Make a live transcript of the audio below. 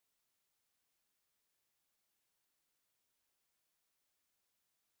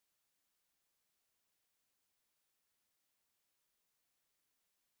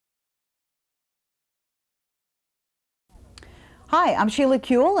Hi, I'm Sheila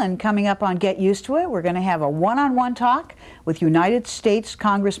Kuehl, and coming up on Get Used to It, we're going to have a one-on-one talk with United States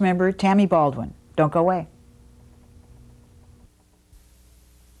Congressmember Tammy Baldwin. Don't go away.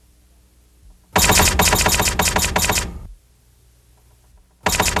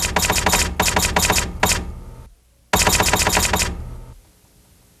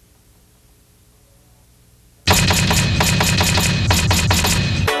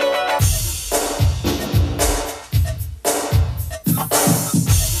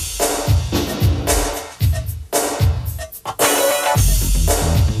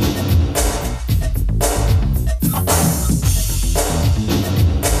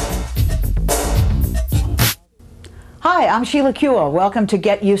 Hi, I'm Sheila Kuehl. Welcome to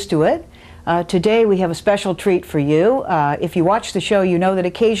Get Used to It. Today we have a special treat for you. If you watch the show, you know that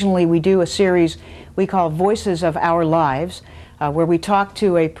occasionally we do a series we call Voices of Our Lives, where we talk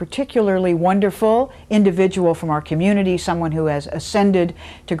to a particularly wonderful individual from our community, someone who has ascended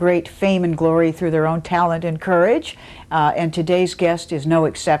to great fame and glory through their own talent and courage. And today's guest is no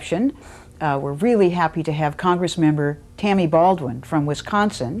exception. We're really happy to have Congressmember Tammy Baldwin from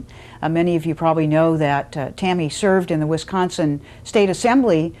Wisconsin. Many of you probably know that Tammy served in the Wisconsin State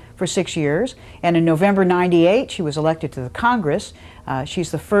Assembly for 6 years, and in November '98 she was elected to the Congress.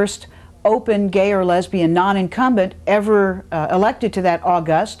 She's the first open gay or lesbian non-incumbent ever elected to that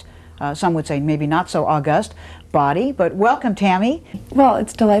august, some would say maybe not so august, body. But welcome, Tammy. Well,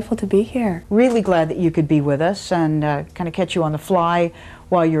 it's delightful to be here. Really glad that you could be with us and kind of catch you on the fly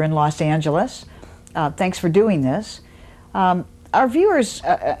while you're in Los Angeles. Thanks for doing this. Our viewers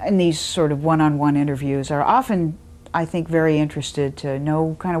in these sort of one-on-one interviews are often, I think, very interested to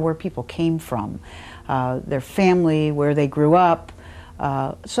know kind of where people came from, their family, where they grew up.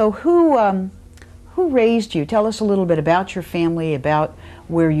 So who raised you? Tell us a little bit about your family, about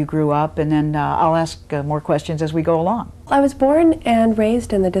where you grew up, and then I'll ask more questions as we go along. I was born and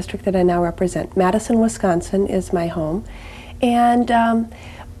raised in the district that I now represent. Madison, Wisconsin is my home. And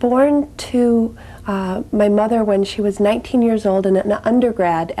born to my mother when she was 19 years old and an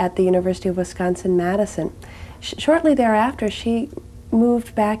undergrad at the University of Wisconsin-Madison. Shortly thereafter, she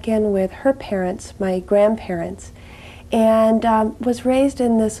moved back in with her parents, my grandparents, and was raised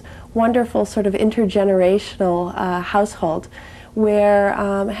in this wonderful sort of intergenerational household where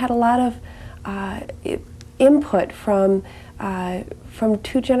I had a lot of input from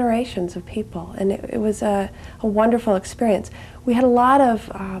two generations of people, and it was a wonderful experience. We had a lot of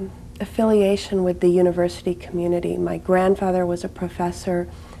affiliation with the university community. My grandfather was a professor,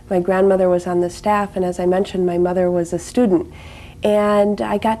 my grandmother was on the staff, and as I mentioned, my mother was a student. And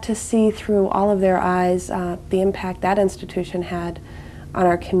I got to see through all of their eyes the impact that institution had on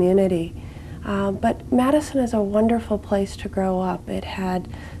our community. But Madison is a wonderful place to grow up. It had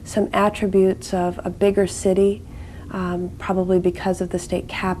some attributes of a bigger city, probably because of the state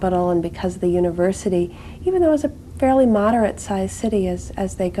capital and because of the university, even though it was a fairly moderate-sized city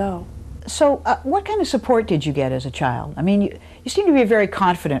as they go. So what kind of support did you get as a child? I mean, you seem to be a very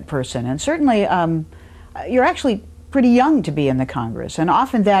confident person, and certainly you're actually pretty young to be in the Congress, and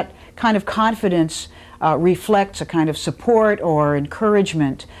often that kind of confidence reflects a kind of support or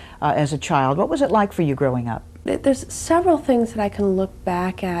encouragement as a child. What was it like for you growing up? There's several things that I can look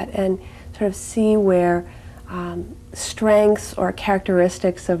back at and sort of see where strengths or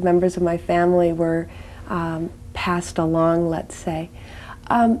characteristics of members of my family were passed along, let's say.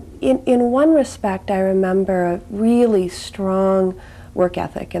 In one respect, I remember a really strong work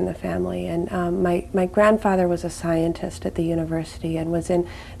ethic in the family, and my grandfather was a scientist at the university and was in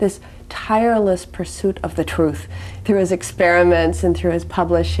this tireless pursuit of the truth through his experiments and through his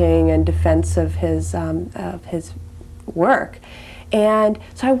publishing and defense of his work. And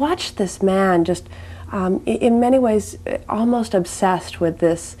so I watched this man just in many ways almost obsessed with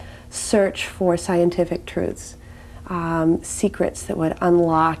this search for scientific truths, secrets that would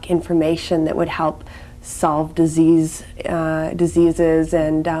unlock information that would help solve diseases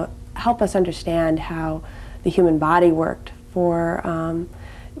and help us understand how the human body worked for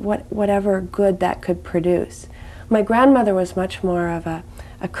whatever good that could produce. My grandmother was much more of a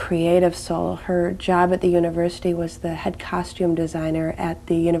creative soul. Her job at the university was the head costume designer at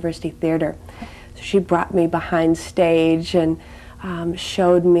the university theater. So she brought me behind stage and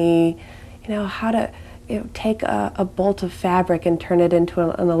showed me, how to take a bolt of fabric and turn it into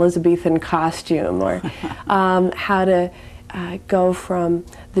an Elizabethan costume, or how to go from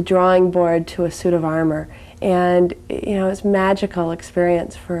the drawing board to a suit of armor. And it was a magical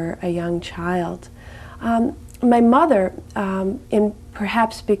experience for a young child. My mother,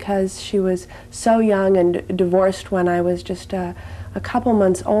 perhaps because she was so young and divorced when I was just a couple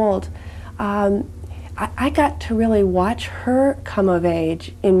months old, I got to really watch her come of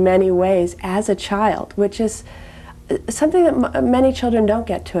age in many ways as a child, which is something that many children don't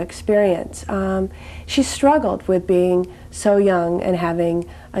get to experience. She struggled with being so young and having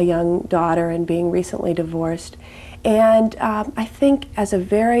a young daughter and being recently divorced. And I think as a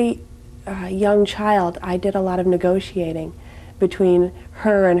very young child, I did a lot of negotiating between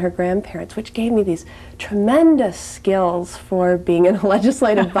her and her grandparents, which gave me these tremendous skills for being in a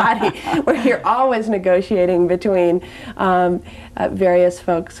legislative body where you're always negotiating between various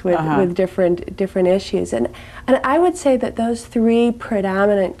folks with different issues. And I would say that those three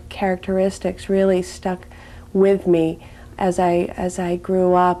predominant characteristics really stuck with me as I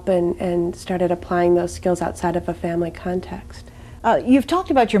grew up and started applying those skills outside of a family context. You've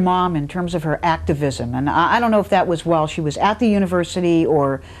talked about your mom in terms of her activism, and I don't know if that was while she was at the university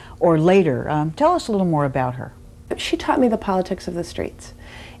or later. Tell us a little more about her. She taught me the politics of the streets.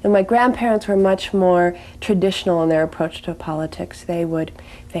 And my grandparents were much more traditional in their approach to politics. If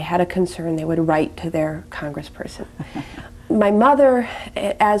they had a concern, they would write to their congressperson. My mother,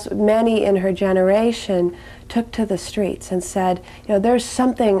 as many in her generation, took to the streets and said, you know, there's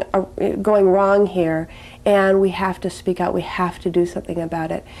something going wrong here, and we have to speak out, we have to do something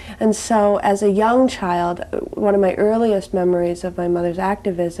about it. And so as a young child, one of my earliest memories of my mother's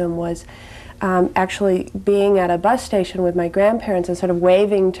activism was actually being at a bus station with my grandparents and sort of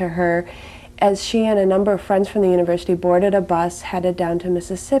waving to her as she and a number of friends from the university boarded a bus headed down to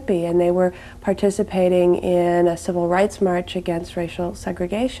Mississippi, and they were participating in a civil rights march against racial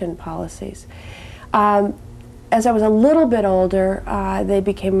segregation policies. As I was a little bit older, they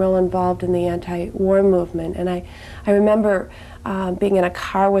became real involved in the anti-war movement, and I remember being in a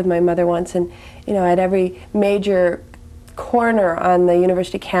car with my mother once, and you know, at every major corner on the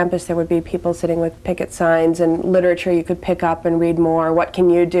university campus there would be people sitting with picket signs and literature you could pick up and read more. What can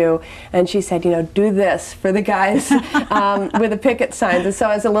you do? And she said, you know, do this for the guys with the picket signs. And so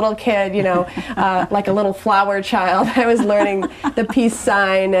as a little kid, you know, like a little flower child, I was learning the peace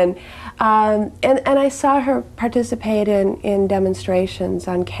sign, and I saw her participate in demonstrations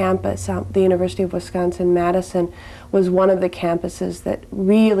on campus. The University of Wisconsin-Madison was one of the campuses that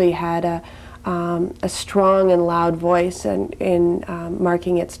really had a strong and loud voice in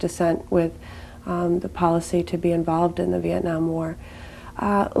marking its dissent with the policy to be involved in the Vietnam War.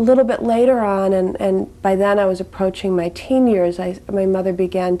 A little bit later on, and by then I was approaching my teen years, my mother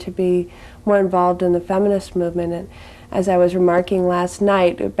began to be more involved in the feminist movement. And as I was remarking last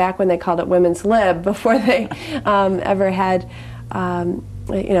night, back when they called it Women's Lib, before they ever had,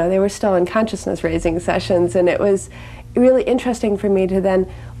 you know, they were still in consciousness raising sessions, and it was really interesting for me to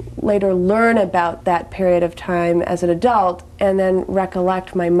then later learn about that period of time as an adult and then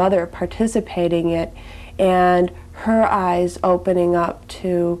recollect my mother participating in it and her eyes opening up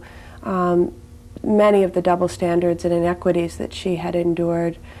to many of the double standards and inequities that she had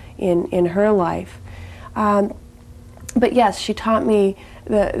endured in her life. But yes, she taught me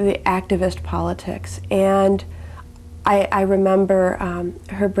the activist politics, and I remember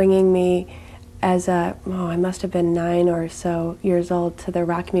her bringing me as I must have been 9 or so years old, to the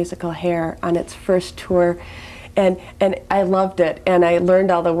rock musical Hair on its first tour, and I loved it, and I learned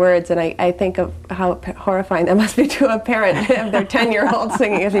all the words, and I think of how horrifying that must be to a parent of their 10-year-old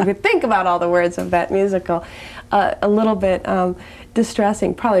singing, if you could think about all the words of that musical. A little bit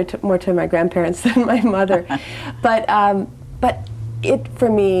distressing, probably more to my grandparents than my mother, but it,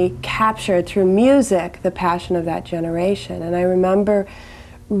 for me, captured through music the passion of that generation. And I remember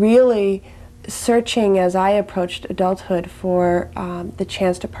really searching as I approached adulthood for the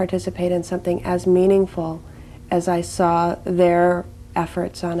chance to participate in something as meaningful as I saw their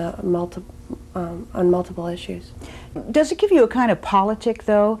efforts on multiple issues. Does it give you a kind of politic,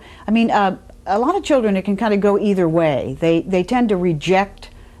 though? I mean, a lot of children, it can kind of go either way. They tend to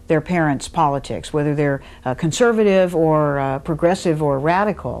reject their parents' politics, whether they're conservative or progressive or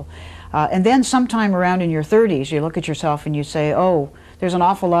radical. And then sometime around in your 30s, you look at yourself and you say, oh, there's an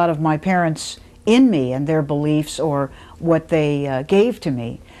awful lot of my parents in me and their beliefs or what they gave to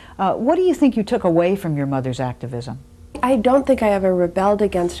me. What do you think you took away from your mother's activism? I don't think I ever rebelled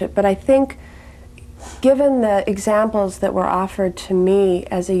against it, but I think given the examples that were offered to me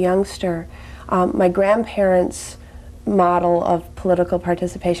as a youngster, my grandparents' model of political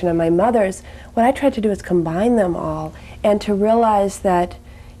participation and my mother's, what I tried to do is combine them all and to realize that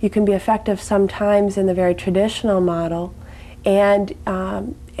you can be effective sometimes in the very traditional model, and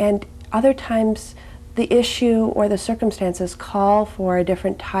other times the issue or the circumstances call for a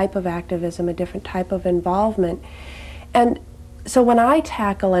different type of activism, a different type of involvement. And so when I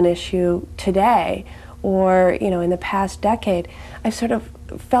tackle an issue today, or in the past decade, I've sort of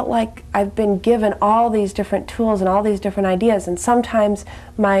felt like I've been given all these different tools and all these different ideas, and sometimes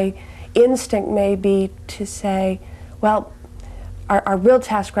my instinct may be to say, well, our real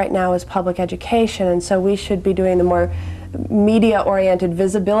task right now is public education, and so we should be doing the more media-oriented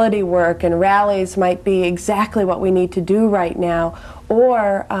visibility work, and rallies might be exactly what we need to do right now.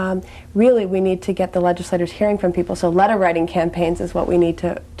 Or really we need to get the legislators hearing from people, so letter writing campaigns is what we need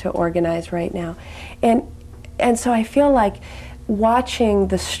to organize right now. And so I feel like watching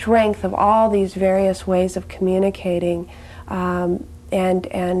the strength of all these various ways of communicating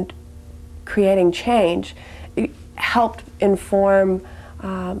and creating change helped inform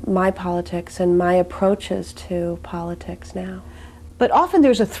my politics and my approaches to politics now. But often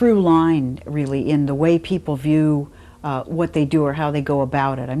there's a through line, really, in the way people view what they do or how they go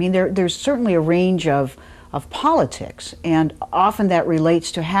about it. I mean, there's certainly a range of politics, and often that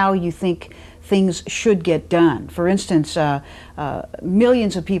relates to how you think things should get done. For instance,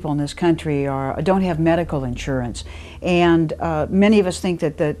 millions of people in this country don't have medical insurance, and many of us think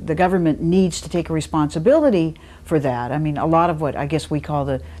that the government needs to take a responsibility for that. I mean, a lot of what I guess we call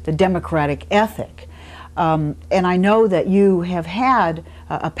the democratic ethic. And I know that you have had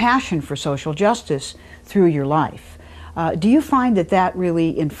a passion for social justice through your life. Do you find that that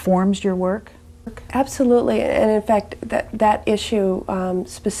really informs your work? Absolutely, and in fact, that issue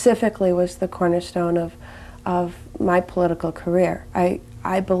specifically was the cornerstone of my political career.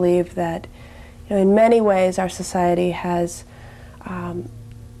 I believe that, you know, in many ways our society has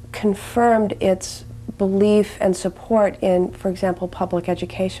confirmed its belief and support in, for example, public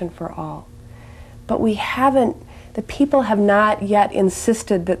education for all. But the people have not yet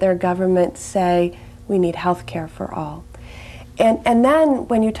insisted that their government say, we need health care for all. And then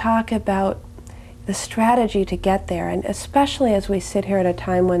when you talk about the strategy to get there, and especially as we sit here at a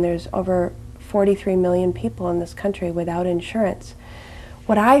time when there's over 43 million people in this country without insurance,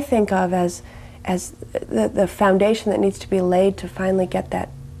 what I think of as the foundation that needs to be laid to finally get that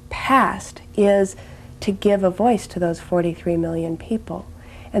passed is to give a voice to those 43 million people.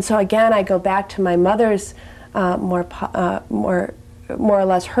 And so again, I go back to my mother's more or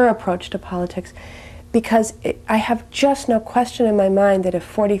less her approach to politics, because I have just no question in my mind that if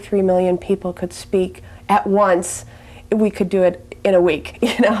 43 million people could speak at once, we could do it in a week.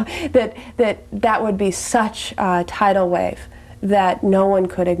 You know, that would be such a tidal wave that no one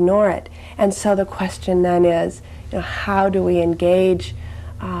could ignore it. And so the question then is, you know, how do we engage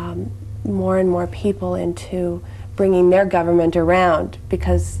more and more people into bringing their government around,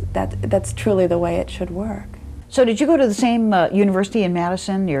 because that's truly the way it should work. So did you go to the same university in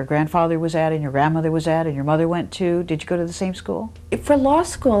Madison your grandfather was at and your grandmother was at and your mother went to? Did you go to the same school? For law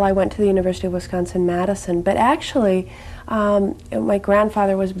school, I went to the University of Wisconsin-Madison, but actually my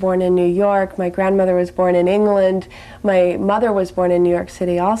grandfather was born in New York, my grandmother was born in England, my mother was born in New York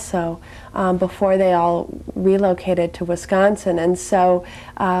City also, before they all relocated to Wisconsin. And so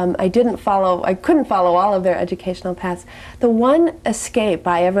I couldn't follow all of their educational paths. The one escape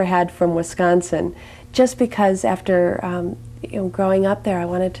I ever had from Wisconsin, just because after growing up there, I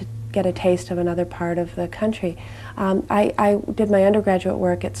wanted to get a taste of another part of the country. I did my undergraduate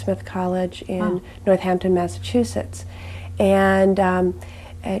work at Smith College in Northampton, Massachusetts, and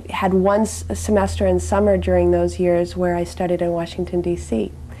I had one semester in summer during those years where I studied in Washington,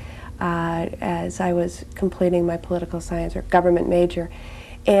 D.C. As I was completing my political science or government major,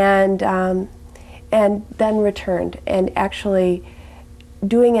 and then returned. And actually,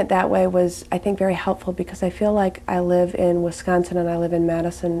 doing it that way was, I think, very helpful, because I feel like I live in Wisconsin and I live in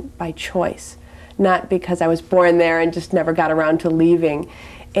Madison by choice, not because I was born there and just never got around to leaving.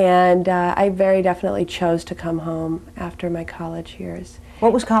 And I very definitely chose to come home after my college years.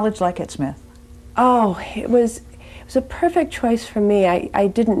 What was college like at Smith? Oh, it was a perfect choice for me. I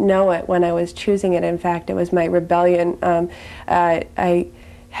didn't know it when I was choosing it. In fact, it was my rebellion. I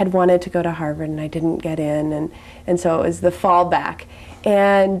had wanted to go to Harvard and I didn't get in, and so it was the fallback.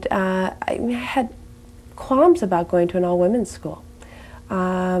 And I had qualms about going to an all-women's school.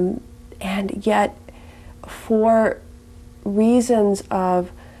 And yet, for reasons of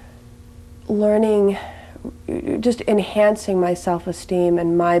learning, just enhancing my self-esteem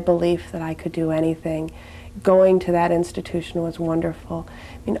and my belief that I could do anything, going to that institution was wonderful.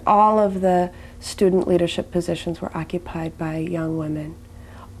 I mean, all of the student leadership positions were occupied by young women.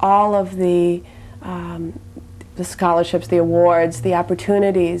 All of the scholarships, the awards, the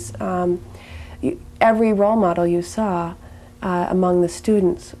opportunities, every role model you saw among the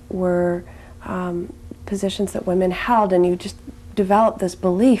students were positions that women held, and you just developed this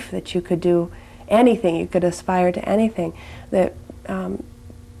belief that you could do anything, you could aspire to anything. That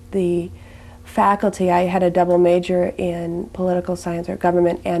the faculty, I had a double major in political science or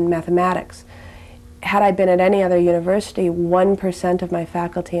government and mathematics. Had I been at any other university, 1% of my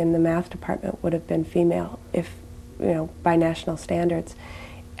faculty in the math department would have been female, if, you know, by national standards.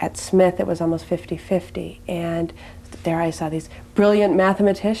 At Smith, it was almost 50-50, and there I saw these brilliant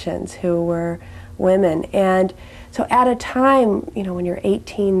mathematicians who were women. And so at a time, you know, when you're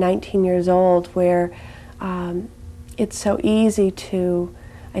 18, 19 years old, where it's so easy to,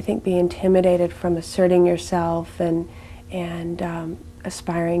 I think, be intimidated from asserting yourself and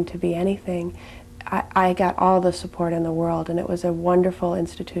aspiring to be anything, I got all the support in the world, and it was a wonderful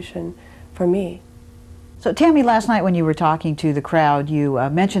institution for me. So Tammy, last night when you were talking to the crowd, you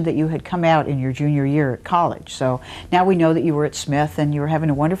mentioned that you had come out in your junior year at college. So now we know that you were at Smith and you were having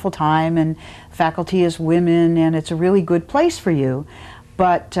a wonderful time, and faculty is women, and it's a really good place for you.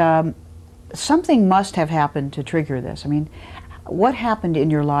 But something must have happened to trigger this. I mean, what happened in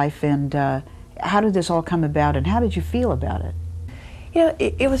your life, and how did this all come about, and how did you feel about it? You know,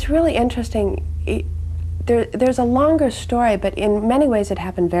 it was really interesting. There's a longer story, but in many ways it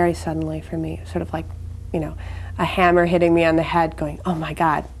happened very suddenly for me, sort of like, you know, a hammer hitting me on the head going, oh my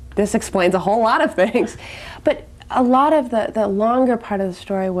God, this explains a whole lot of things. But a lot of the longer part of the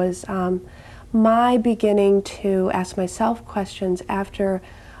story was my beginning to ask myself questions after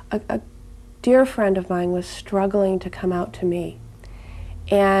a dear friend of mine was struggling to come out to me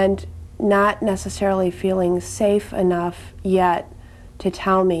and not necessarily feeling safe enough yet to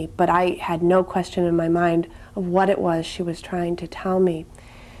tell me, but I had no question in my mind of what it was she was trying to tell me.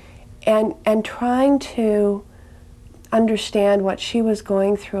 And trying to understand what she was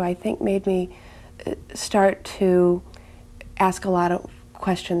going through, I think, made me start to ask a lot of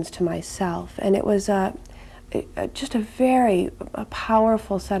questions to myself. And it was just a very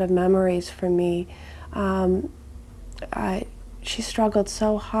powerful set of memories for me. She struggled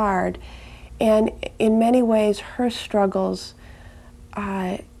so hard, and in many ways her struggles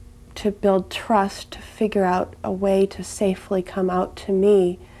to build trust, to figure out a way to safely come out to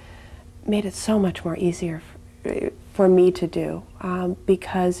me, made it so much more easier for me to do,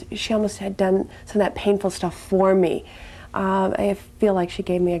 because she almost had done some of that painful stuff for me. I feel like she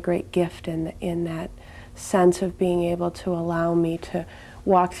gave me a great gift in that sense of being able to allow me to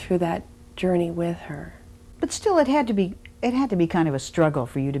walk through that journey with her. But still, it had to be kind of a struggle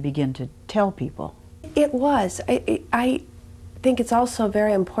for you to begin to tell people. It was. I think it's also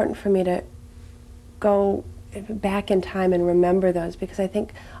very important for me to go back in time and remember those, because I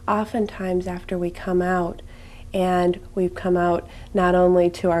think oftentimes after we come out, and we've come out not only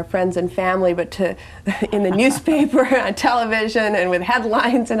to our friends and family, but to in the newspaper, on television, and with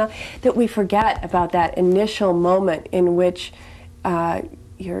headlines and all, that we forget about that initial moment in which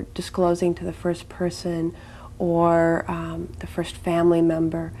you're disclosing to the first person or the first family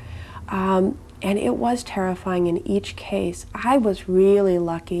member. And it was terrifying in each case. I was really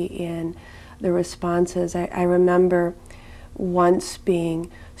lucky in the responses. I remember once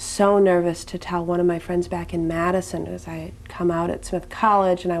being so nervous to tell one of my friends back in Madison, as I had come out at Smith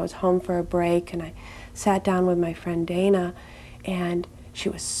College and I was home for a break, and I sat down with my friend Dana, and she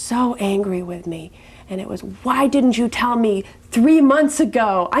was so angry with me. And it was, why didn't you tell me 3 months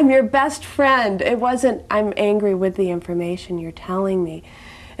ago? I'm your best friend. It wasn't, I'm angry with the information you're telling me.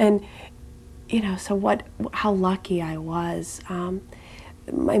 And, you know, so how lucky I was.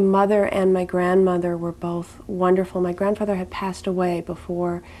 My mother and my grandmother were both wonderful. My grandfather had passed away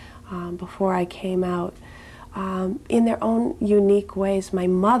before I came out. In their own unique ways, my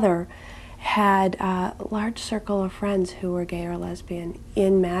mother had a large circle of friends who were gay or lesbian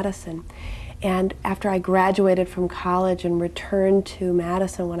in Madison. And after I graduated from college and returned to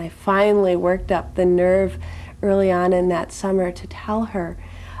Madison, when I finally worked up the nerve early on in that summer to tell her,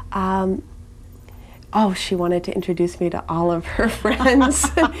 oh, she wanted to introduce me to all of her friends.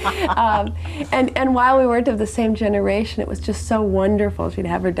 And while we weren't of the same generation, it was just so wonderful. She'd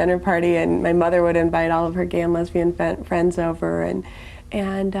have her dinner party, and my mother would invite all of her gay and lesbian friends over.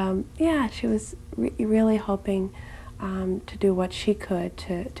 And yeah, she was really hoping to do what she could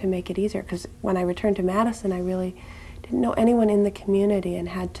to make it easier. Because when I returned to Madison, I really didn't know anyone in the community and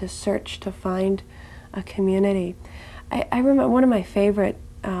had to search to find a community. I remember one of my favorite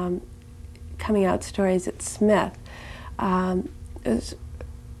coming out stories at Smith was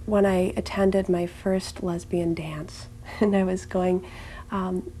when I attended my first lesbian dance, and I was going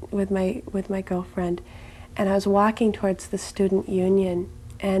with my girlfriend, and I was walking towards the student union,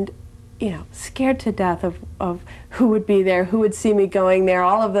 and you know, scared to death of who would be there, who would see me going there,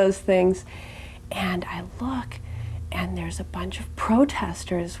 all of those things. And I look, and there's a bunch of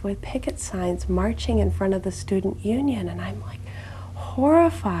protesters with picket signs marching in front of the student union, and I'm like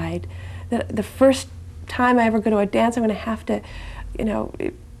horrified the first time I ever go to a dance, I'm going to have to, you know,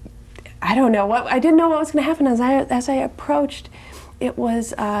 I don't know what, I didn't know what was going to happen. As I approached, it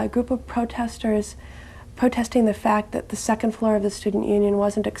was a group of protesters protesting the fact that the second floor of the student union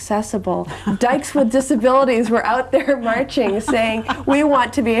wasn't accessible. Dykes with disabilities were out there marching, saying, we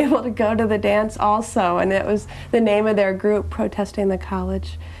want to be able to go to the dance also. And it was the name of their group, protesting the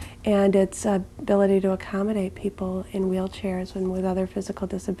college and its ability to accommodate people in wheelchairs and with other physical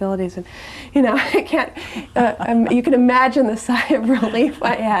disabilities. And, you know, I can't, you can imagine the sigh of relief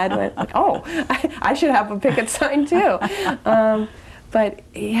I had when, like, oh, I should have a picket sign too. But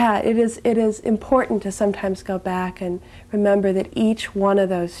yeah, it is important to sometimes go back and remember that each one of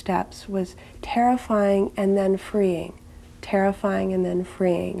those steps was terrifying and then freeing. Terrifying and then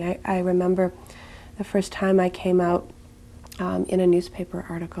freeing. I remember the first time I came out in a newspaper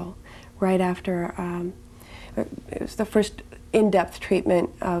article right after, it was the first in-depth treatment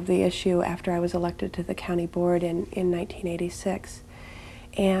of the issue after I was elected to the county board in 1986.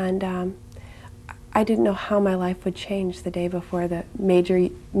 And I didn't know how my life would change the day before the major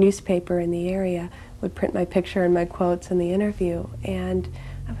newspaper in the area would print my picture and my quotes in the interview. And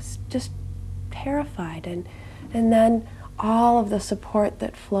I was just terrified. And then all of the support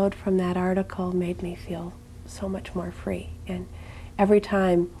that flowed from that article made me feel so much more free. And every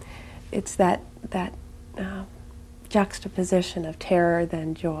time it's that juxtaposition of terror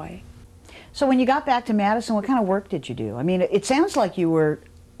then joy. So when you got back to Madison, what kind of work did you do? I mean, it sounds like you were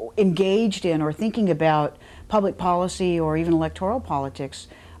engaged in or thinking about public policy or even electoral politics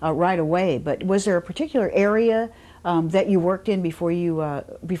right away, but was there a particular area that you worked in before you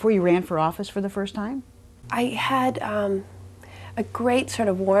ran for office for the first time? I had a great sort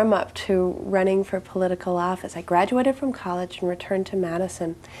of warm-up to running for political office. I graduated from college and returned to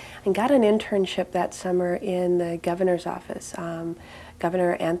Madison and got an internship that summer in the governor's office.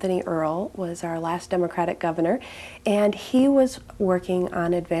 Governor Anthony Earl was our last Democratic governor, and he was working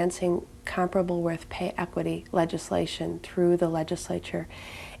on advancing comparable worth pay equity legislation through the legislature.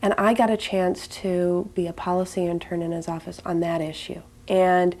 And I got a chance to be a policy intern in his office on that issue.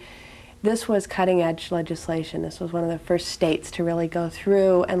 And this was cutting-edge legislation. This was one of the first states to really go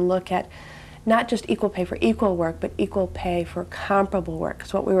through and look at not just equal pay for equal work, but equal pay for comparable work.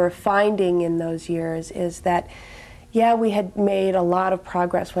 Because what we were finding in those years is that yeah, we had made a lot of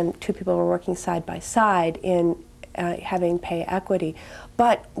progress when two people were working side by side in having pay equity,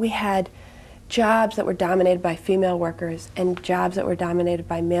 but we had jobs that were dominated by female workers and jobs that were dominated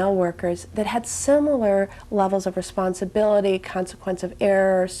by male workers that had similar levels of responsibility, consequence of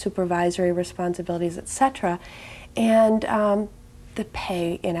error, supervisory responsibilities, etc. And the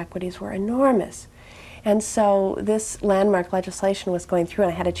pay inequities were enormous. And so this landmark legislation was going through,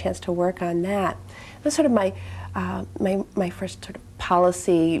 and I had a chance to work on that. It was sort of my first sort of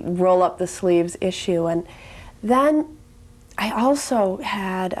policy roll up the sleeves issue. And then I also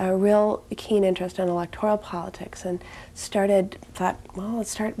had a real keen interest in electoral politics and thought, well,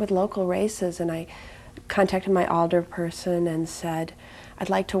 let's start with local races. And I contacted my alderperson and said, I'd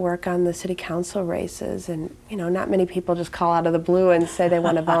like to work on the city council races. And, you know, not many people just call out of the blue and say they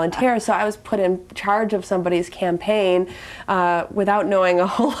want to volunteer. So I was put in charge of somebody's campaign without knowing a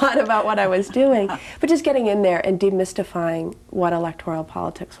whole lot about what I was doing, but just getting in there and demystifying what electoral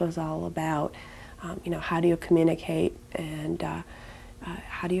politics was all about. You know, how do you communicate and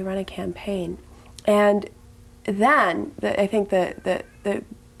how do you run a campaign? And then I think the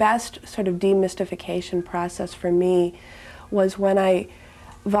best sort of demystification process for me was when I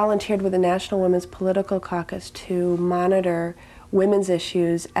volunteered with the National Women's Political Caucus to monitor women's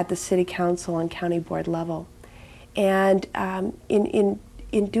issues at the city council and county board level. And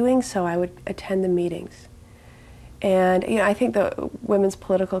in doing so, I would attend the meetings. And you know, I think the Women's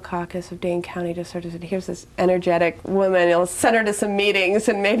Political Caucus of Dane County just sort of said, here's this energetic woman, you'll send her to some meetings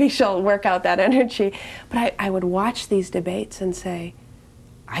and maybe she'll work out that energy. But I would watch these debates and say,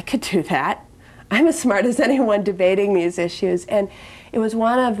 I could do that. I'm as smart as anyone debating these issues. And it was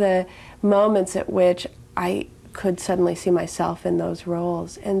one of the moments at which I could suddenly see myself in those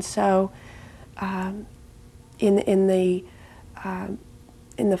roles. And so in the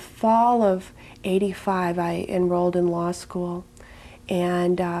fall of '85, I enrolled in law school,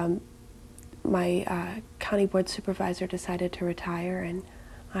 and my county board supervisor decided to retire, and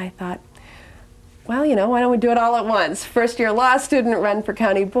I thought, well, you know, why don't we do it all at once? First year law student, run for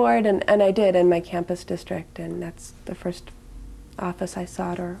county board, and I did in my campus district, and that's the first office I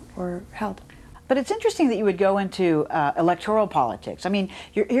sought or held. But it's interesting that you would go into electoral politics. I mean,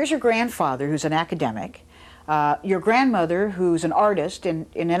 here's your grandfather who's an academic, your grandmother who's an artist in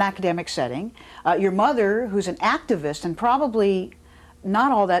an academic setting, your mother who's an activist and probably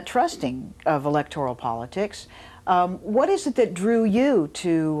not all that trusting of electoral politics. What is it that drew you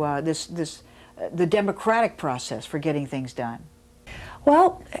to the democratic process for getting things done?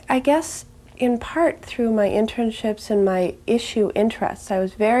 Well, I guess in part through my internships and my issue interests. I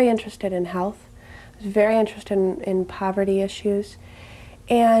was very interested in health. I was very interested in poverty issues.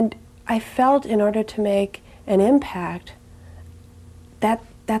 And I felt in order to make an impact,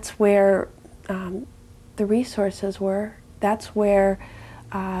 that's where the resources were. That's where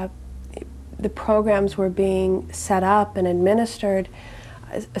the programs were being set up and administered,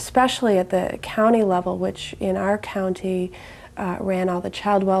 especially at the county level, which in our county ran all the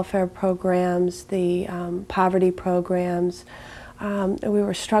child welfare programs, the poverty programs. And we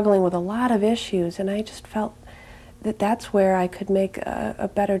were struggling with a lot of issues, and I just felt that that's where I could make a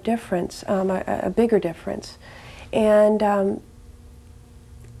better difference, a bigger difference. And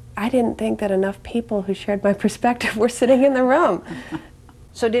I didn't think that enough people who shared my perspective were sitting in the room.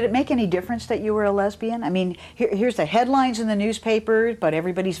 So did it make any difference that you were a lesbian? I mean, here's the headlines in the newspaper, but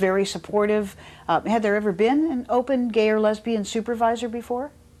everybody's very supportive. Had there ever been an open gay or lesbian supervisor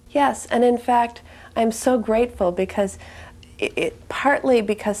before? Yes, and in fact, I'm so grateful because partly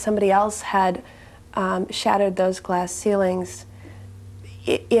because somebody else had shattered those glass ceilings,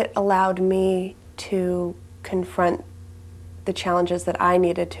 it allowed me to confront the challenges that I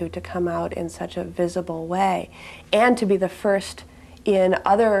needed to come out in such a visible way, and to be the first in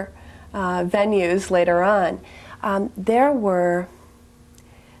other venues later on. There were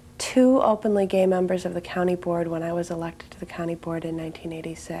 2 openly gay members of the county board when I was elected to the county board in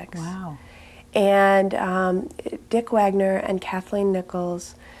 1986. Wow. And Dick Wagner and Kathleen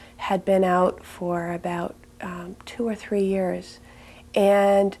Nichols had been out for about 2 or 3 years.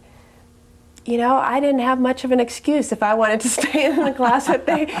 And you know, I didn't have much of an excuse if I wanted to stay in the class with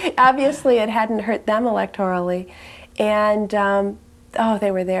them. Obviously, it hadn't hurt them electorally. And, oh,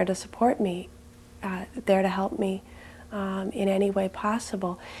 they were there to support me, there to help me in any way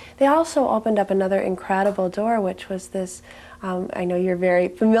possible. They also opened up another incredible door, which was this, I know you're very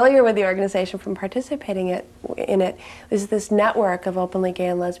familiar with the organization from participating in it, was this network of openly gay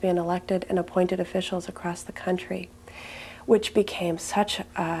and lesbian elected and appointed officials across the country, which became such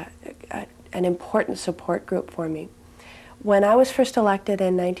an important support group for me. When I was first elected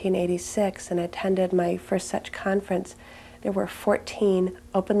in 1986 and attended my first such conference, there were 14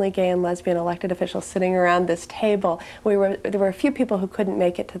 openly gay and lesbian elected officials sitting around this table. There were a few people who couldn't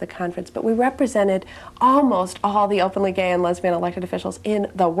make it to the conference, but we represented almost all the openly gay and lesbian elected officials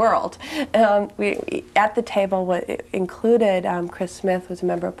in the world. At the table included Chris Smith, who was a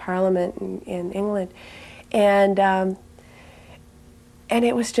member of Parliament in England, and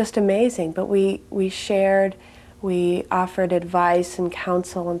it was just amazing. But we shared, we offered advice and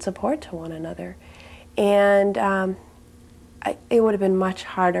counsel and support to one another. And it would have been much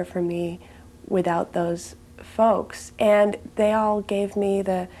harder for me without those folks. And they all gave me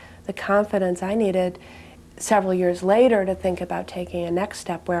the confidence I needed several years later to think about taking a next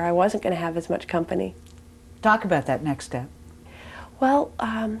step where I wasn't going to have as much company. Talk about that next step. Well,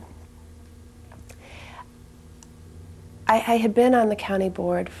 I had been on the county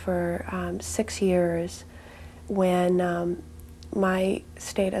board for 6 years when my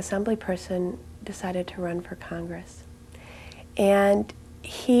state assembly person decided to run for Congress. And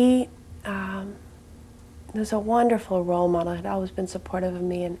he was a wonderful role model, had always been supportive of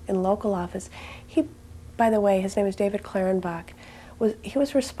me in local office. He, by the way, his name is David Clarenbach, he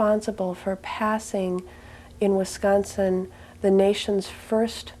was responsible for passing in Wisconsin the nation's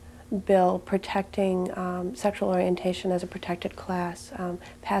first bill protecting sexual orientation as a protected class,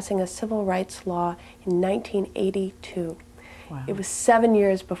 passing a civil rights law in 1982. Wow. It was 7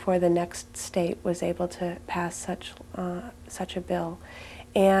 years before the next state was able to pass such a bill.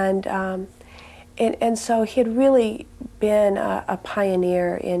 And so he had really been a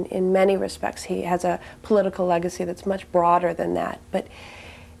pioneer in many respects. He has a political legacy that's much broader than that. But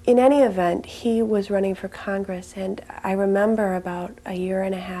in any event, he was running for Congress, and I remember about a year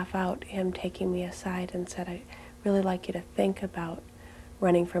and a half out, him taking me aside and said, "I'd really like you to think about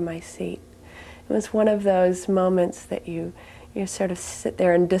running for my seat." It was one of those moments that you sort of sit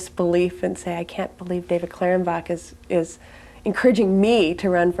there in disbelief and say, I can't believe David Clarenbach is encouraging me to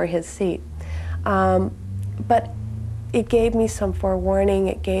run for his seat. But it gave me some forewarning.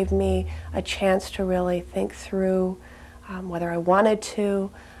 It gave me a chance to really think through whether I wanted to,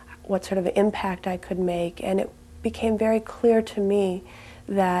 what sort of impact I could make, and it became very clear to me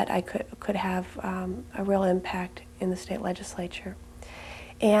that I could have a real impact in the state legislature.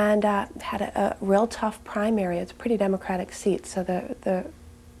 And had a real tough primary. It's a pretty Democratic seat, so the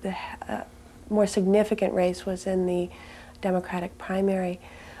more significant race was in the Democratic primary.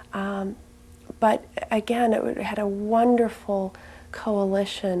 But again, it had a wonderful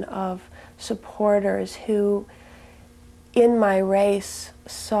coalition of supporters who, in my race,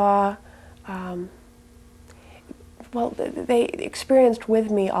 saw, well, they experienced with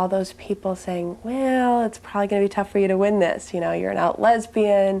me all those people saying, well, it's probably going to be tough for you to win this. You know, you're an out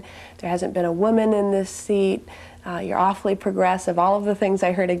lesbian, there hasn't been a woman in this seat, you're awfully progressive, all of the things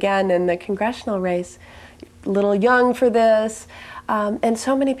I heard again in the congressional race, a little young for this. And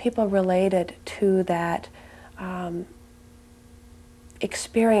so many people related to that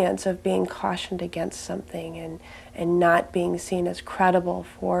experience of being cautioned against something and not being seen as credible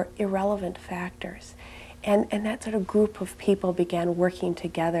for irrelevant factors. And that sort of group of people began working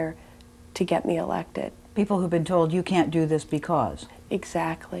together to get me elected. People who've been told you can't do this because.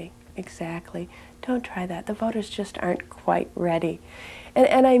 Exactly, exactly. Don't try that. The voters just aren't quite ready.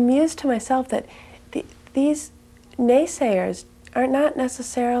 And I mused to myself that these naysayers are not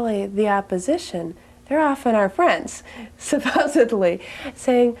necessarily the opposition. They're often our friends, supposedly,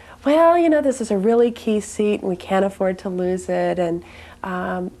 saying, well, you know, this is a really key seat and we can't afford to lose it, and,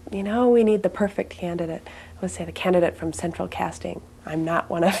 you know, we need the perfect candidate. I would say the candidate from Central Casting. I'm not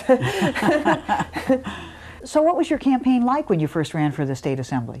one of them. So what was your campaign like when you first ran for the state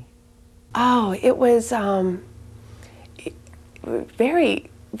assembly? Oh, it was very,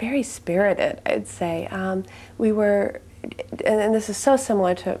 very spirited, I'd say. We were, and this is so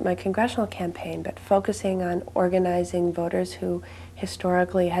similar to my congressional campaign, but focusing on organizing voters who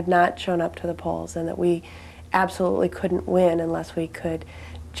historically had not shown up to the polls, and that we absolutely couldn't win unless we could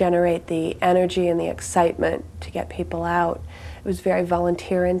generate the energy and the excitement to get people out. It was very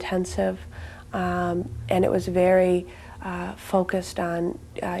volunteer intensive, and it was very focused on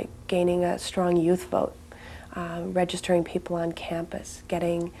gaining a strong youth vote, registering people on campus,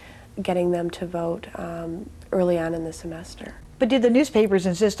 getting them to vote early on in the semester. But did the newspapers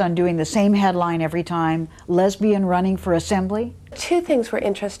insist on doing the same headline every time, lesbian running for assembly? Two things were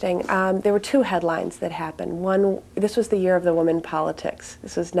interesting. There were two headlines that happened. One, this was the year of the woman in politics.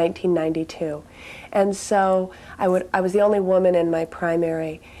 This was 1992. And so I was the only woman in my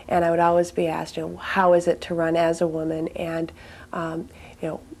primary, and I would always be asked, you know, how is it to run as a woman, and you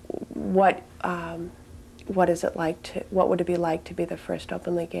know, what is it like to, what would it be like to be the first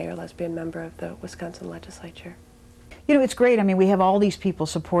openly gay or lesbian member of the Wisconsin legislature? You know, it's great. I mean, we have all these people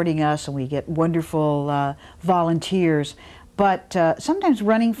supporting us, and we get wonderful volunteers. But sometimes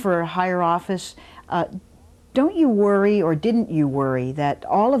running for a higher office, don't you worry, or didn't you worry, that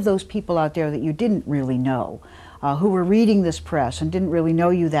all of those people out there that you didn't really know, who were reading this press and didn't really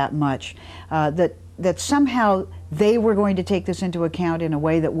know you that much, that somehow they were going to take this into account in a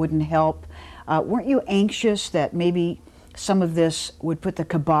way that wouldn't help? Weren't you anxious that maybe some of this would put the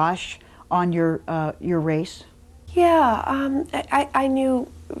kibosh on your race? Yeah, I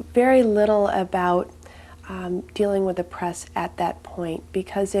knew very little about dealing with the press at that point,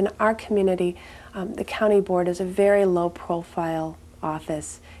 because in our community, the county board is a very low-profile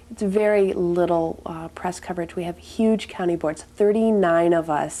office. It's very little press coverage. We have huge county boards, 39 of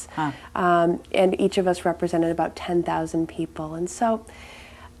us, and each of us represented about 10,000 people. And so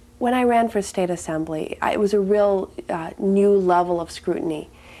when I ran for state assembly, it was a real new level of scrutiny.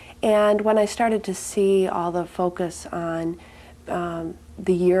 And when I started to see all the focus on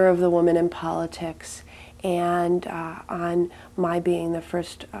the year of the woman in politics, and on my being the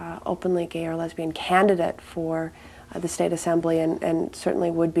first openly gay or lesbian candidate for the state assembly, and certainly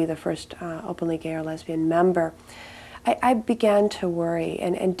would be the first openly gay or lesbian member, I began to worry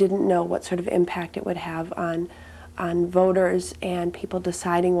and didn't know what sort of impact it would have on voters and people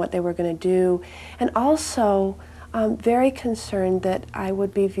deciding what they were going to do, and also very concerned that I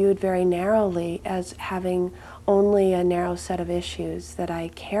would be viewed very narrowly as having only a narrow set of issues that I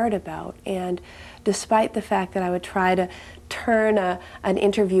cared about. And despite the fact that I would try to turn an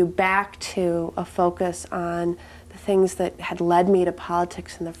interview back to a focus on the things that had led me to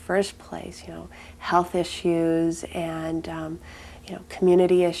politics in the first place, you know, health issues and you know,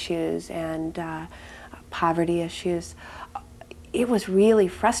 community issues and poverty issues, it was really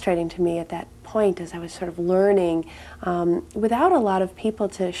frustrating to me at that point as I was sort of learning without a lot of people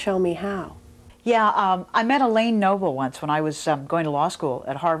to show me how. Yeah, I met Elaine Noble once when I was going to law school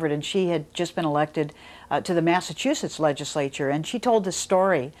at Harvard, and she had just been elected to the Massachusetts legislature, and she told this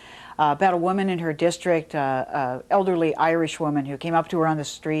story about a woman in her district, elderly Irish woman who came up to her on the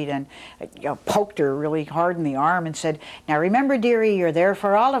street and poked her really hard in the arm and said, "Now remember, dearie, you're there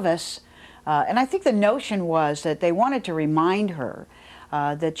for all of us." And I think the notion was that they wanted to remind her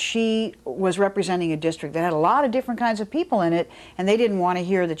that she was representing a district that had a lot of different kinds of people in it, and they didn't want to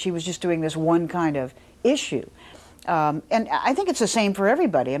hear that she was just doing this one kind of issue. And I think it's the same for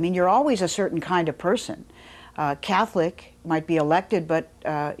everybody. I mean, you're always a certain kind of person. Catholic might be elected, but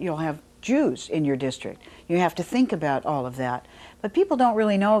you'll have Jews in your district. You have to think about all of that. But people don't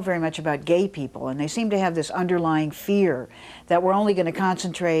really know very much about gay people, and they seem to have this underlying fear that we're only going to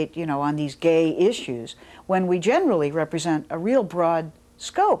concentrate, you know, on these gay issues, when we generally represent a real broad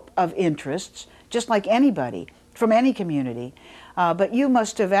scope of interests, just like anybody from any community. But you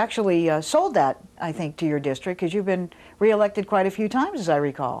must have actually sold that, I think, to your district, because you've been reelected quite a few times, as I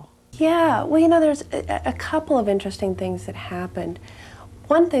recall. Yeah, well, you know, there's a couple of interesting things that happened.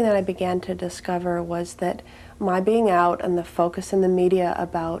 One thing that I began to discover was that my being out and the focus in the media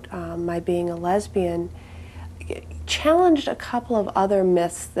about my being a lesbian challenged a couple of other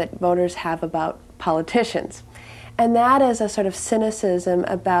myths that voters have about politicians. And that is a sort of cynicism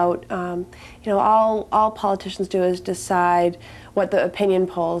about, you know, all politicians do is decide what the opinion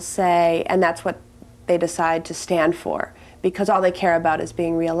polls say, and that's what they decide to stand for, because all they care about is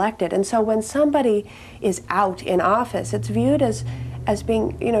being reelected. And so when somebody is out in office, it's viewed as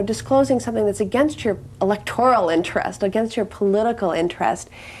being, you know, disclosing something that's against your electoral interest, against your political interest.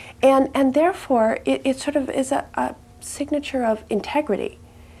 And therefore, it sort of is a signature of integrity.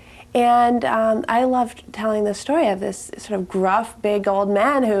 And I loved telling the story of this sort of gruff, big old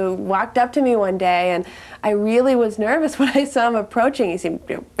man who walked up to me one day, and I really was nervous when I saw him approaching. He seemed,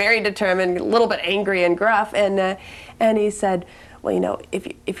 you know, very determined, a little bit angry and gruff, and he said, well, you know,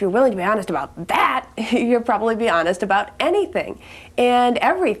 if you're willing to be honest about that, you'll probably be honest about anything and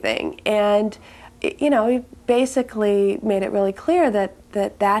everything. And, you know, he basically made it really clear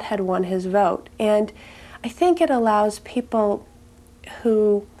that had won his vote. And I think it allows people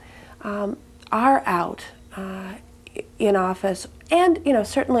who are out in office, and, you know,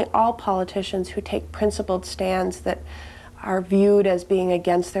 certainly all politicians who take principled stands that are viewed as being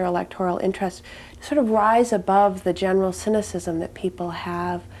against their electoral interests, sort of rise above the general cynicism that people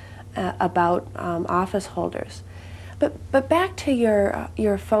have about office holders. But back to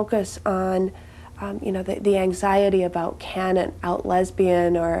your focus on you know, the anxiety about, can an out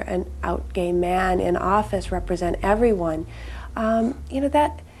lesbian or an out gay man in office represent everyone? You know,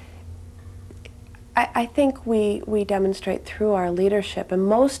 that I think we demonstrate through our leadership, and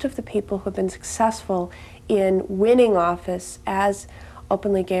most of the people who have been successful in winning office as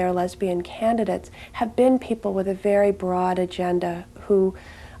openly gay or lesbian candidates have been people with a very broad agenda who,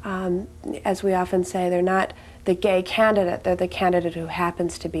 as we often say, they're not the gay candidate, they're the candidate who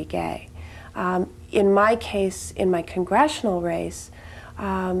happens to be gay. In my case, in my congressional race,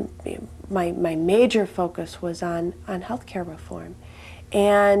 my major focus was on healthcare reform.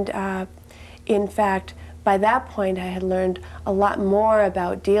 And in fact, by that point, I had learned a lot more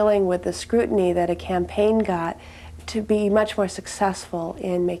about dealing with the scrutiny that a campaign got to be much more successful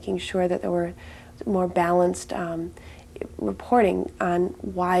in making sure that there were more balanced reporting on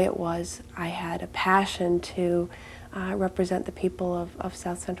why it was I had a passion to represent the people of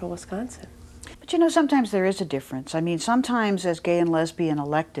South Central Wisconsin. But you know, sometimes there is a difference. I mean, sometimes as gay and lesbian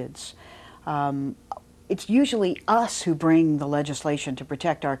electeds, it's usually us who bring the legislation to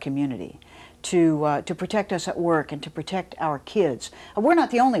protect our community, to protect us at work and to protect our kids. We're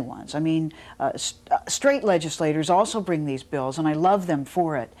not the only ones. I mean, straight legislators also bring these bills, and I love them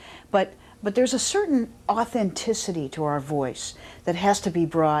for it. But there's a certain authenticity to our voice that has to be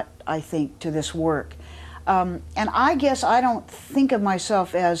brought, I think, to this work. And I guess I don't think of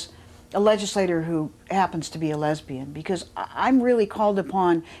myself as a legislator who happens to be a lesbian, because I'm really called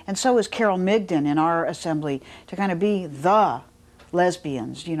upon, and so is Carol Migden in our assembly, to kind of be the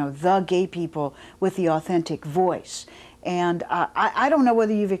lesbians, you know, the gay people with the authentic voice. And I don't know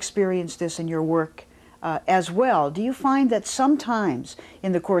whether you've experienced this in your work as well. Do you find that sometimes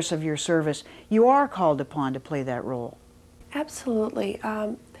in the course of your service you are called upon to play that role? Absolutely.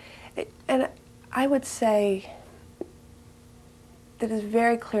 And I would say that it's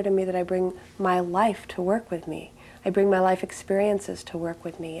very clear to me that I bring my life to work with me. I bring my life experiences to work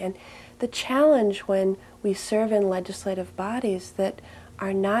with me. And the challenge when we serve in legislative bodies that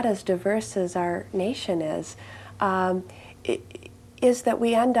are not as diverse as our nation is that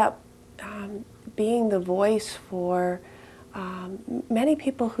we end up being the voice for many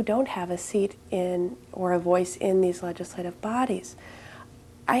people who don't have a seat in or a voice in these legislative bodies.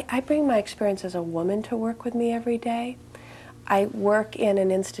 I bring my experience as a woman to work with me every day. I work in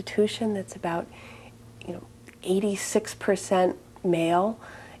an institution that's about, 86% male,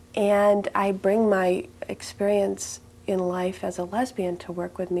 and I bring my experience in life as a lesbian to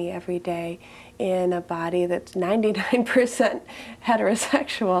work with me every day in a body that's 99%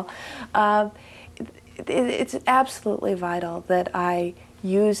 heterosexual. It's absolutely vital that I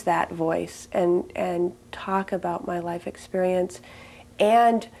use that voice and talk about my life experience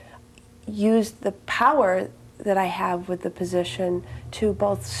and use the power that I have with the position to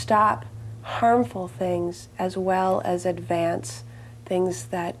both stop harmful things as well as advance things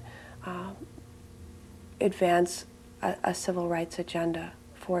that advance a civil rights agenda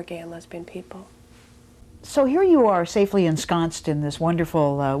for gay and lesbian people. So here you are, safely ensconced in this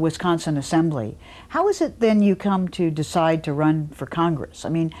wonderful Wisconsin Assembly. How is it then you come to decide to run for Congress? I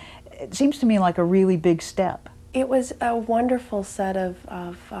mean, it seems to me like a really big step. It was a wonderful set of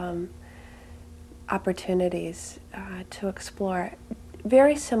opportunities to explore.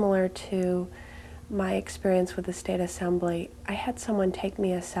 Very similar to my experience with the State Assembly, I had someone take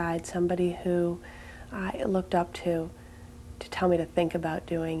me aside, somebody who I looked up to tell me to think about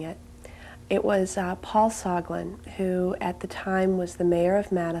doing it. It was Paul Soglin, who at the time was the mayor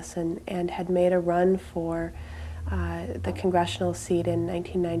of Madison and had made a run for the congressional seat in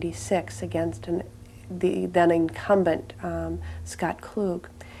 1996 against the then incumbent Scott Kuehl.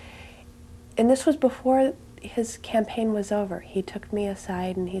 And this was before his campaign was over. He took me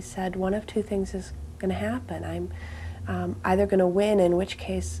aside and he said, one of two things is going to happen. I'm either going to win, in which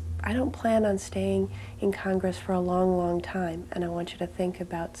case I don't plan on staying in Congress for a long, long time, and I want you to think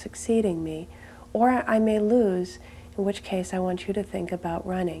about succeeding me, or I may lose, in which case I want you to think about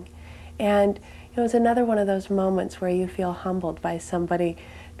running. And it was another one of those moments where you feel humbled by somebody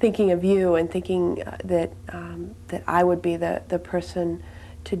thinking of you and thinking that I would be the person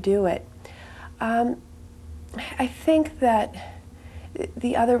to do it. I think that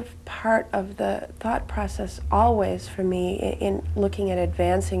the other part of the thought process always for me in looking at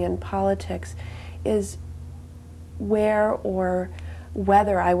advancing in politics is where or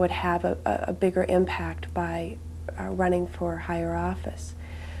whether I would have a bigger impact by running for higher office.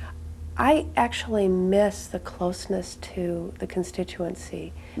 I actually miss the closeness to the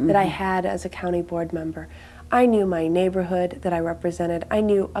constituency that I had as a county board member. I knew my neighborhood that I represented. I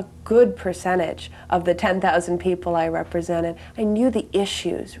knew a good percentage of the 10,000 people I represented. I knew the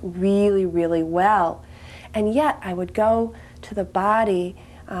issues really, really well. And yet I would go to the body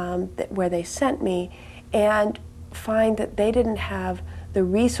where they sent me and find that they didn't have the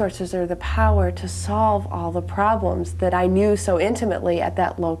resources or the power to solve all the problems that I knew so intimately at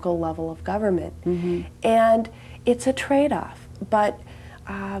that local level of government. And it's a trade-off, but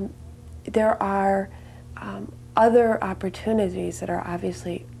there are other opportunities that are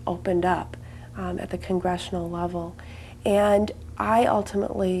obviously opened up at the congressional level. And I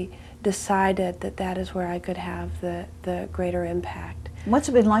ultimately decided that that is where I could have the greater impact. What's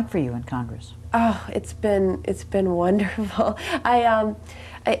it been like for you in Congress? Oh, it's been wonderful. I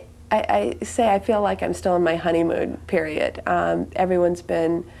say I feel like I'm still in my honeymoon period. Everyone's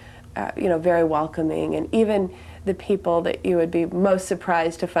been, very welcoming, and even the people that you would be most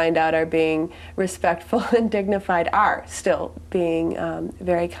surprised to find out are being respectful and dignified are still being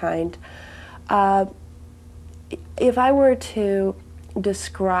very kind. If I were to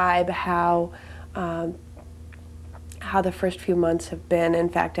describe how the first few months have been, in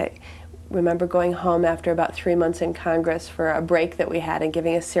fact, I remember going home after about 3 months in Congress for a break that we had and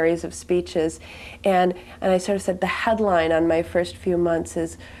giving a series of speeches, and I sort of said the headline on my first few months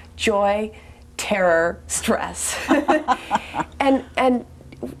is joy, terror, stress. and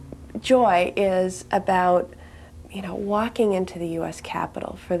joy is about, walking into the U.S.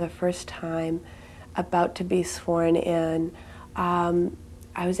 Capitol for the first time, about to be sworn in. I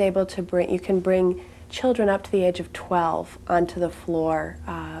was able to you can bring children up to the age of 12 onto the floor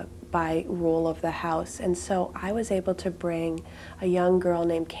by rule of the House. And so I was able to bring a young girl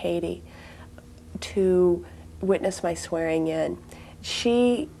named Katie to witness my swearing in.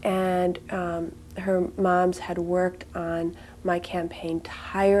 She and her moms had worked on my campaign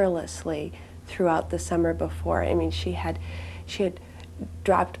tirelessly throughout the summer before. I mean, she had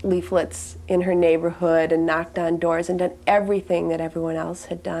dropped leaflets in her neighborhood and knocked on doors and done everything that everyone else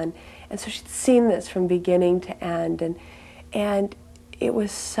had done. And so she'd seen this from beginning to end, and it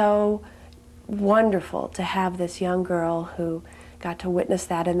was so wonderful to have this young girl who got to witness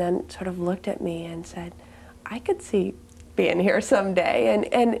that and then sort of looked at me and said, I could see being here someday.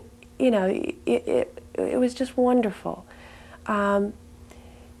 And it was just wonderful.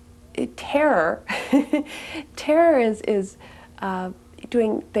 Terror is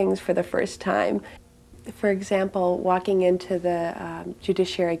doing things for the first time. For example, walking into the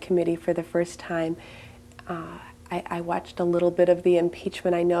Judiciary Committee for the first time, I watched a little bit of the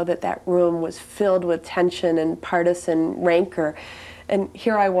impeachment. I know that room was filled with tension and partisan rancor. And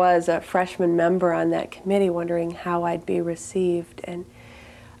here I was, a freshman member on that committee, wondering how I'd be received. And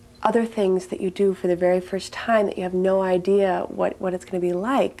other things that you do for the very first time that you have no idea what it's going to be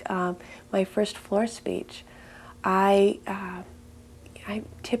like. My first floor speech, I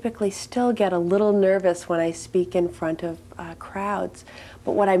typically still get a little nervous when I speak in front of crowds,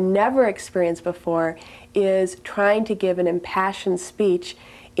 but what I've never experienced before is trying to give an impassioned speech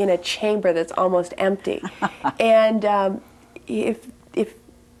in a chamber that's almost empty. And if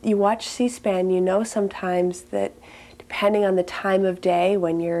you watch C-SPAN, you know sometimes that depending on the time of day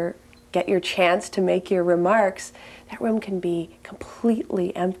when you get your chance to make your remarks, that room can be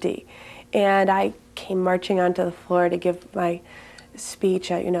completely empty. And I came marching onto the floor to give my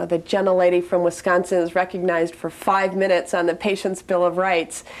speech. You know, the gentlelady from Wisconsin is recognized for 5 minutes on the Patient's Bill of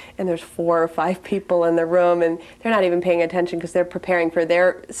Rights, and there's 4 or 5 people in the room, and they're not even paying attention because they're preparing for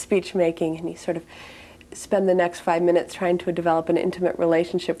their speech making, and you sort of spend the next 5 minutes trying to develop an intimate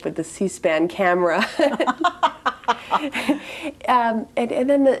relationship with the C-SPAN camera. And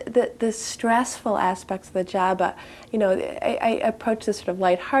then the stressful aspects of the job, you know, I approach this sort of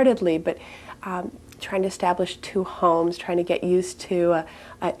lightheartedly, but trying to establish 2 homes, trying to get used to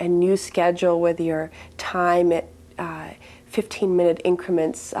a new schedule with your time at 15-minute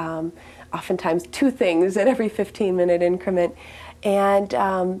increments, oftentimes 2 things at every 15-minute increment, and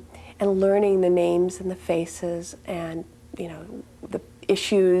learning the names and the faces and, you know, the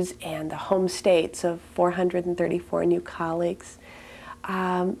issues and the home states of 434 new colleagues.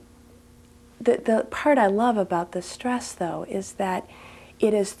 The part I love about the stress, though, is that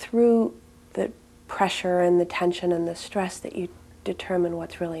it is through the pressure and the tension and the stress that you determine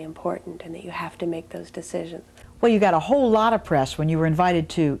what's really important and that you have to make those decisions. Well, you got a whole lot of press when you were invited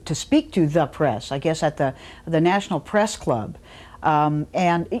to speak to the press, I guess at the National Press Club.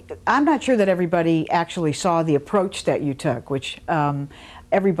 And I'm not sure that everybody actually saw the approach that you took, which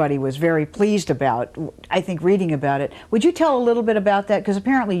everybody was very pleased about, I think, reading about it. Would you tell a little bit about that? Because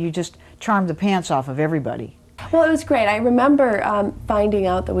apparently you just charmed the pants off of everybody. Well, it was great. I remember finding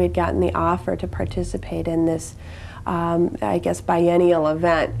out that we had gotten the offer to participate in this, I guess, biennial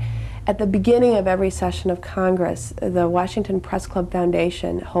event. At the beginning of every session of Congress, the Washington Press Club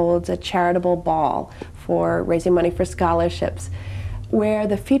Foundation holds a charitable ball for raising money for scholarships, where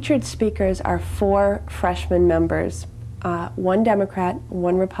the featured speakers are 4 freshman members, 1 Democrat,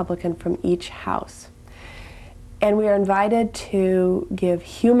 1 Republican from each house. And we are invited to give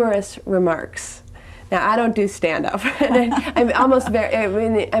humorous remarks. Now, I don't do stand-up, and I'm almost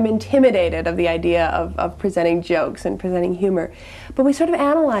I'm intimidated of the idea of presenting jokes and presenting humor. But we sort of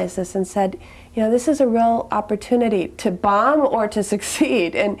analyzed this and said, you know, this is a real opportunity to bomb or to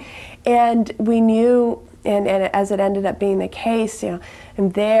succeed. And we knew, and as it ended up being the case, you know,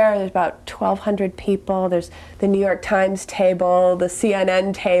 and there's about 1,200 people. There's the New York Times table, the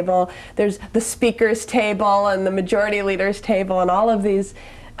CNN table, there's the speakers table and the majority leaders table, and all of these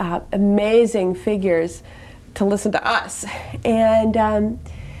amazing figures to listen to us. And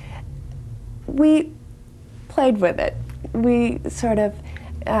we played with it. We sort of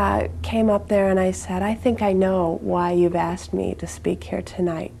came up there and I said, I think I know why you've asked me to speak here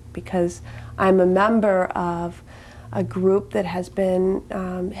tonight, because I'm a member of a group that has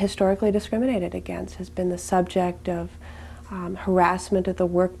been historically discriminated against, has been the subject of harassment at the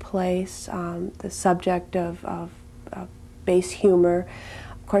workplace, the subject of base humor.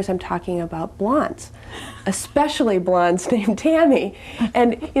 Of course, I'm talking about blondes, especially blondes named Tammy.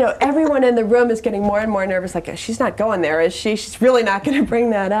 And, you know, everyone in the room is getting more and more nervous, like, she's not going there, is she? She's really not going to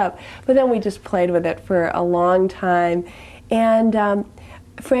bring that up. But then we just played with it for a long time. And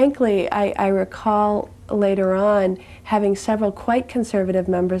frankly, I recall later on having several quite conservative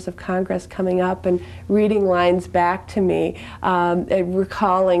members of Congress coming up and reading lines back to me,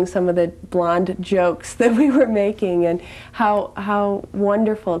 recalling some of the blonde jokes that we were making, and how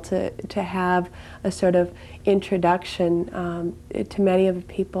wonderful to have a sort of introduction to many of the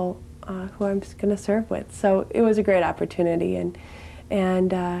people who I'm going to serve with. So it was a great opportunity, and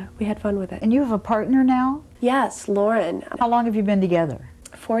we had fun with it. And you have a partner now? Yes, Lauren. How long have you been together?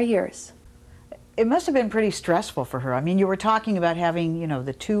 4 years. It must have been pretty stressful for her. I mean, you were talking about having, you know,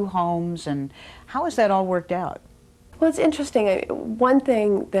 the 2 homes, and how has that all worked out? Well, it's interesting. One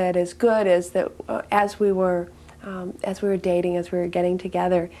thing that is good is that as we were dating, as we were getting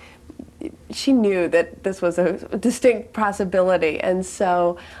together, she knew that this was a distinct possibility, and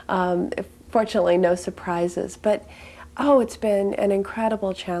so fortunately, no surprises. But it's been an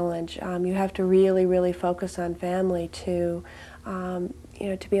incredible challenge. You have to really, really focus on family to you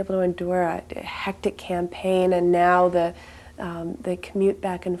know, to be able to endure a hectic campaign, and now the commute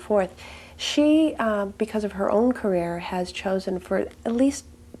back and forth. She, because of her own career, has chosen for at least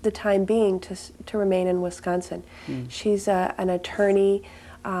the time being to remain in Wisconsin. She's an attorney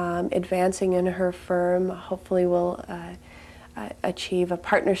advancing in her firm. Hopefully will achieve a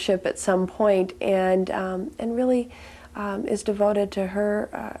partnership at some point, and really is devoted to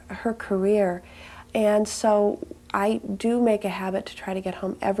her career. And so I do make a habit to try to get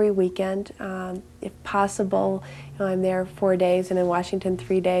home every weekend, if possible. I'm there 4 days and in Washington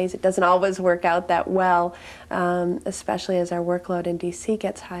 3 days. It doesn't always work out that well, especially as our workload in DC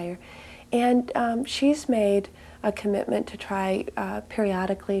gets higher. And she's made a commitment to try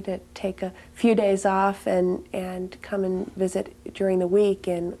periodically to take a few days off and come and visit during the week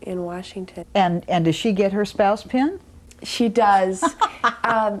in Washington. And does she get her spouse pin? She does.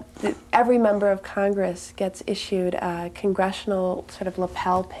 Every member of Congress gets issued a congressional sort of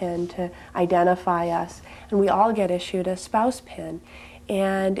lapel pin to identify us, and we all get issued a spouse pin.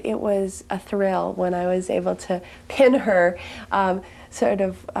 And it was a thrill when I was able to pin her sort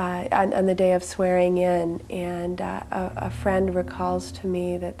of on the day of swearing in. And a friend recalls to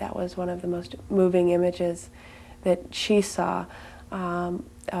me that that was one of the most moving images that she saw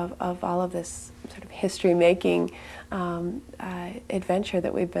of all of this sort of history-making adventure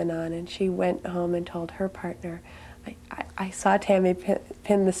that we've been on. And she went home and told her partner, I saw Tammy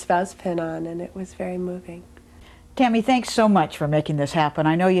pin the spouse pin on, and it was very moving. Tammy, thanks so much for making this happen.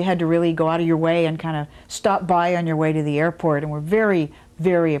 I know you had to really go out of your way and kind of stop by on your way to the airport, and we're very,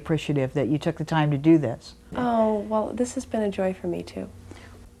 very appreciative that you took the time to do this. Oh, well, this has been a joy for me, too.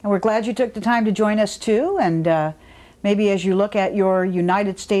 And we're glad you took the time to join us, too, and maybe as you look at your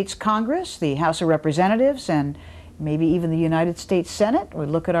United States Congress, the House of Representatives, and maybe even the United States Senate, or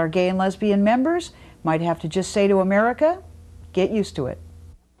look at our gay and lesbian members, might have to just say to America, get used to it.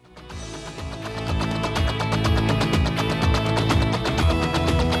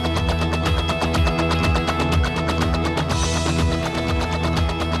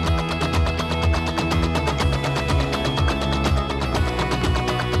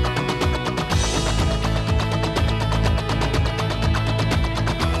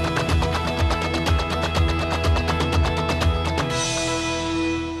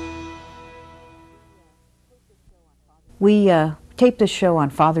 We taped this show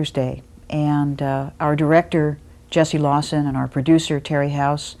on Father's Day, and our director, Jesse Lawson, and our producer, Terry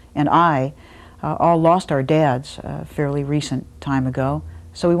House, and I all lost our dads a fairly recent time ago.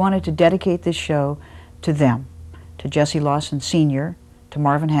 So we wanted to dedicate this show to them, to Jesse Lawson Sr., to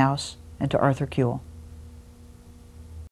Marvin House, and to Arthur Kuehl.